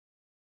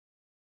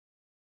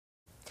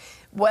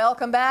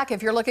Welcome back.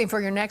 If you're looking for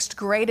your next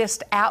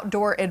greatest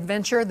outdoor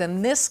adventure,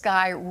 then this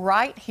guy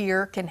right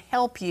here can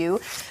help you.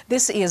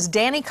 This is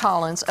Danny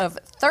Collins of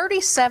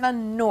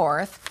 37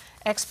 North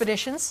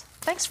Expeditions.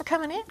 Thanks for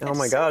coming in. Oh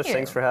my gosh,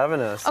 thanks for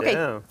having us. Okay,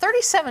 yeah.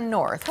 37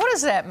 North, what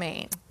does that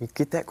mean? You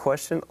get that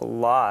question a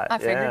lot. I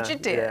figured you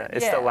did. Yeah.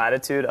 It's the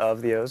latitude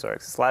of the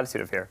Ozarks. It's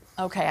latitude of here.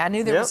 Okay, I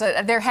knew there was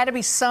there had to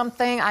be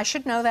something. I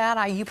should know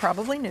that. You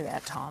probably knew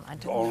that, Tom. I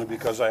didn't. Only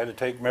because I had to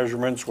take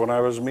measurements when I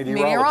was a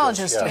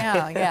meteorologist.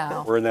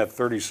 Yeah. We're in that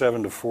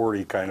 37 to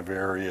 40 kind of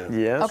area.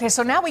 Yes. Okay,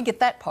 so now we get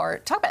that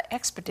part. Talk about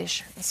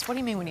expeditions. What do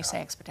you mean when you say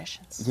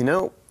expeditions? You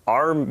know,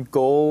 our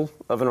goal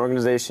of an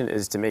organization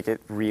is to make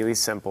it really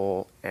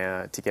simple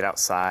to get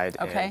outside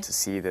and to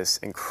see this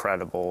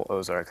incredible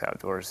Ozarks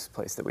outdoors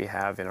place that we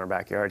have in our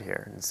backyard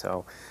here. And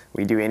so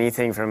we do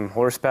anything from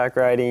horseback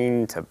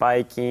riding to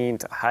biking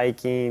to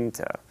hiking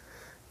to,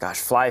 gosh,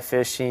 fly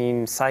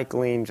fishing,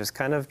 cycling, just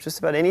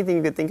about anything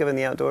you could think of in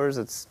the outdoors.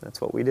 That's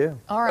what we do.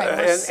 All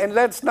right. And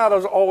that's not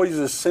always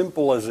as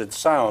simple as it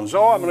sounds.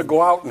 Oh, I'm going to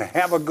go out and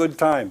have a good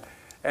time.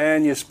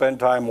 And you spend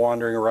time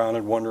wandering around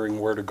and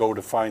wondering where to go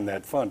to find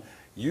that fun.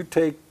 You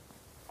take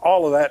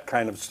all of that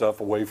kind of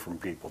stuff away from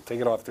people.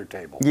 Take it off their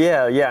table.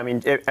 Yeah. I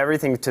mean,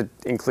 everything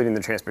including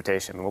the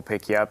transportation. We'll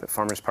pick you up at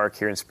Farmers Park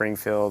here in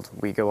Springfield.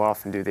 We go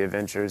off and do the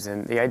adventures.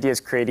 And the idea is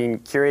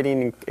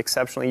curating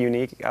exceptionally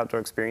unique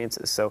outdoor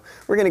experiences. So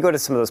we're going to go to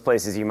some of those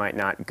places you might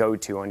not go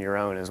to on your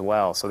own as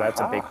well. So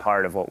that's a big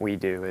part of what we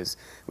do is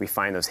we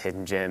find those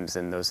hidden gems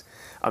and those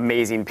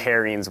amazing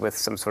pairings with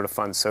some sort of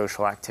fun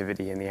social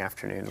activity in the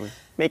afternoon. We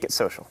make it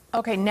social.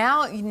 Okay,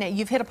 now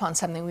you've hit upon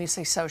something when you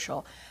say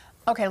social.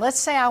 Okay, let's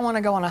say I want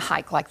to go on a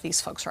hike like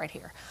these folks right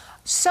here.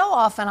 So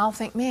often I'll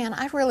think, man,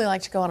 I'd really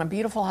like to go on a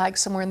beautiful hike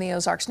somewhere in the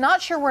Ozarks.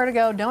 Not sure where to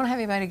go, don't have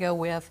anybody to go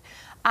with.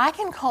 I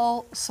can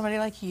call somebody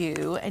like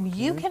you, and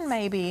you can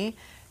maybe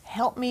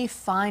help me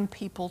find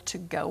people to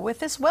go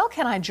with as well.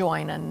 Can I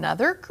join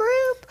another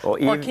group?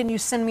 Or can you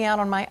send me out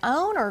on my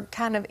own, or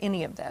kind of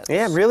any of those?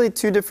 Yeah, really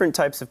two different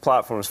types of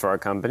platforms for our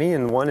company.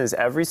 And one is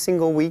every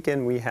single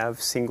weekend we have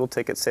single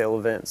ticket sale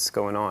events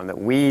going on that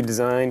we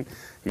design.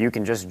 You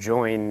can just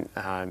join,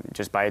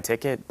 just buy a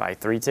ticket, buy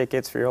 3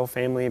 tickets for your whole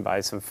family,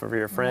 buy some for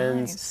your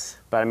friends. Nice.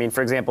 But I mean,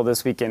 for example,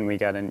 this weekend we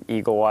got an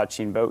eagle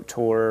watching boat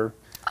tour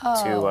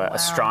to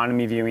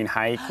astronomy viewing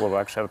hike where we'll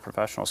actually have a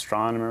professional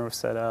astronomer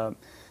set up.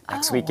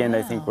 Next weekend,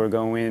 I think we're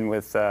going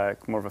with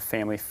more of a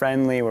family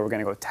friendly where we're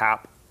going to go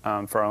tap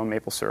for our own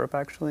maple syrup,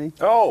 actually.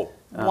 Oh.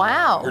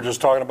 Wow. We were just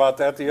talking about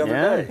that the other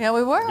day. Yeah,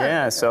 we were.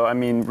 Yeah, so I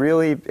mean,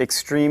 really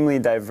extremely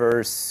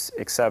diverse,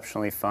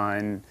 exceptionally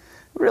fun,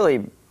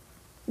 really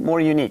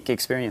more unique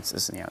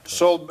experiences in the outdoors.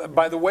 So,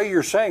 by the way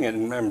you're saying it,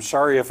 and I'm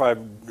sorry if I've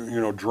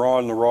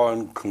drawn the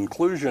wrong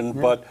conclusion,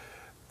 but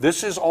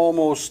this is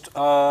almost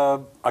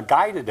a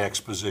guided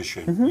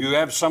exposition. You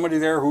have somebody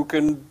there who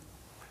can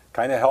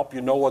kind of help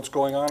you know what's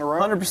going on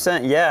around?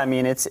 100%, yeah. I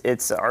mean,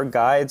 it's our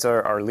guides,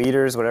 our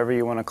leaders, whatever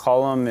you want to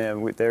call them.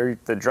 They're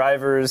the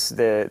drivers.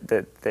 They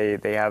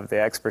have the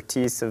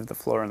expertise of the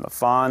flora and the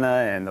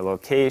fauna and the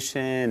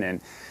location,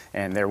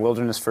 and they're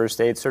wilderness first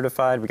aid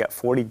certified. We got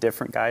 40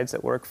 different guides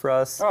that work for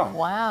us. Oh,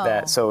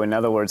 wow. So in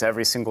other words,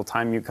 every single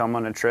time you come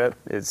on a trip,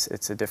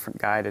 it's a different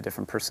guide, a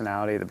different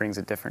personality that brings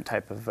a different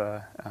type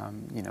of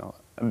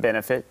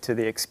benefit to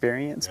the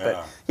experience. Yeah.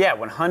 But yeah,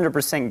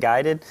 100%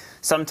 guided.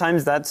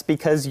 Sometimes that's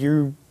because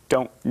you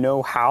don't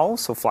know how.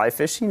 So fly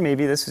fishing,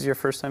 maybe this is your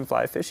first time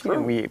fly fishing,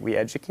 and we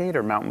educate,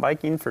 or mountain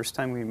biking, first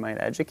time we might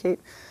educate.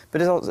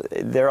 But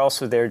they're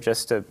also there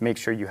just to make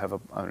sure you have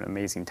an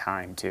amazing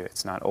time too.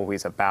 It's not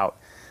always about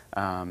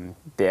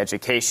the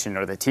education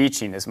or the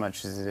teaching as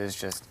much as it is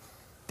just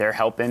they're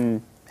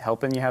helping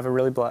you have a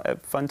really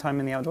fun time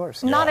in the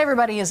outdoors. Not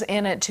everybody is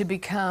in it to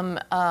become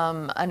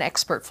an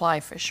expert fly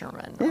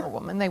fisherman or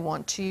woman. They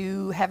want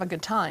to have a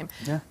good time.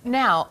 Yeah.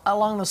 Now,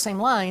 along those same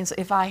lines,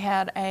 if I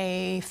had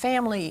a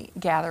family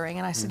gathering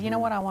and I said, you know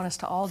what, I want us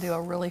to all do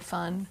a really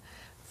fun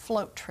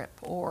float trip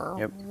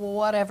or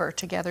whatever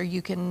together,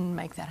 you can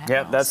make that happen.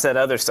 Yeah, that's that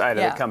other side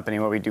of the company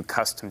where we do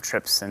custom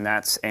trips, and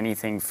that's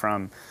anything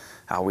from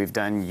we've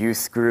done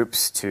youth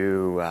groups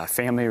to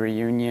family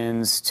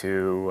reunions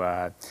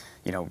to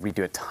we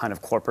do a ton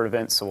of corporate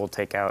events, so we'll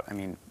take out,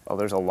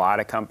 there's a lot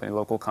of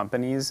local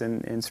companies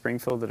in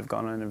Springfield that have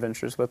gone on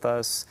adventures with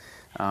us.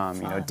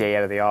 Day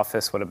out of the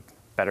office, what a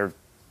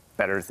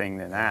better thing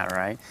than that,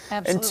 right?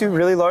 Absolutely. And to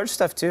really large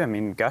stuff too. I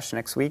mean, gosh,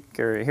 next week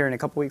or here in a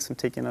couple weeks, I'm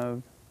taking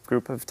a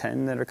group of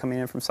 10 that are coming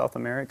in from South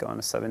America on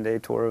a 7-day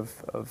tour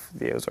of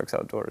the Ozarks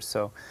outdoors.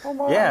 So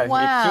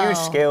huge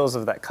scales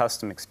of that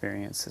custom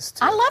experiences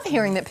too. I love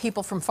hearing that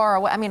people from far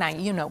away,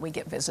 we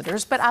get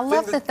visitors, but I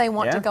love that they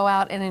want to go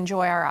out and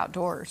enjoy our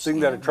outdoors. The thing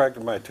that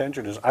attracted my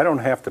attention is I don't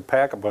have to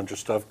pack a bunch of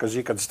stuff because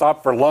you can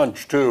stop for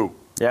lunch too.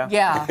 Yeah.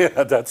 Yeah.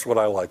 Yeah, that's what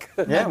I like.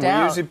 Yeah,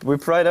 doubt. we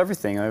provide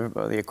everything: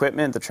 the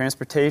equipment, the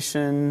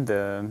transportation,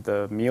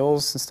 the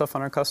meals and stuff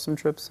on our custom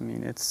trips. I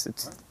mean, it's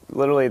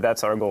literally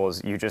that's our goal.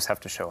 Is you just have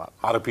to show up.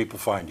 How do people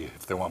find you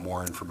if they want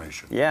more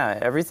information? Yeah,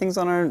 everything's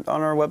on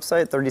our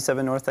website,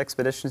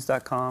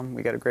 37northexpeditions.com.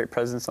 We got a great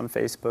presence on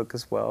Facebook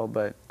as well.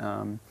 But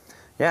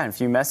yeah,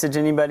 if you message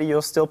anybody,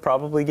 you'll still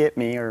probably get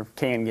me or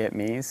can get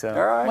me. So.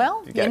 All right.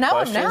 Well, You you got know him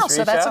questions, now, so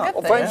reach that's a out. good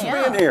Well, thing.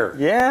 thanks for being here.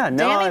 Yeah, no,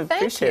 Danny, I thank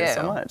appreciate you. it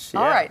so much.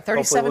 All Yeah. right, Hopefully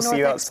 37 we'll see North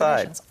you outside.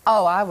 Expeditions.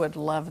 Oh, I would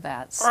love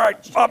that. All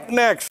right, up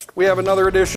next, we have another edition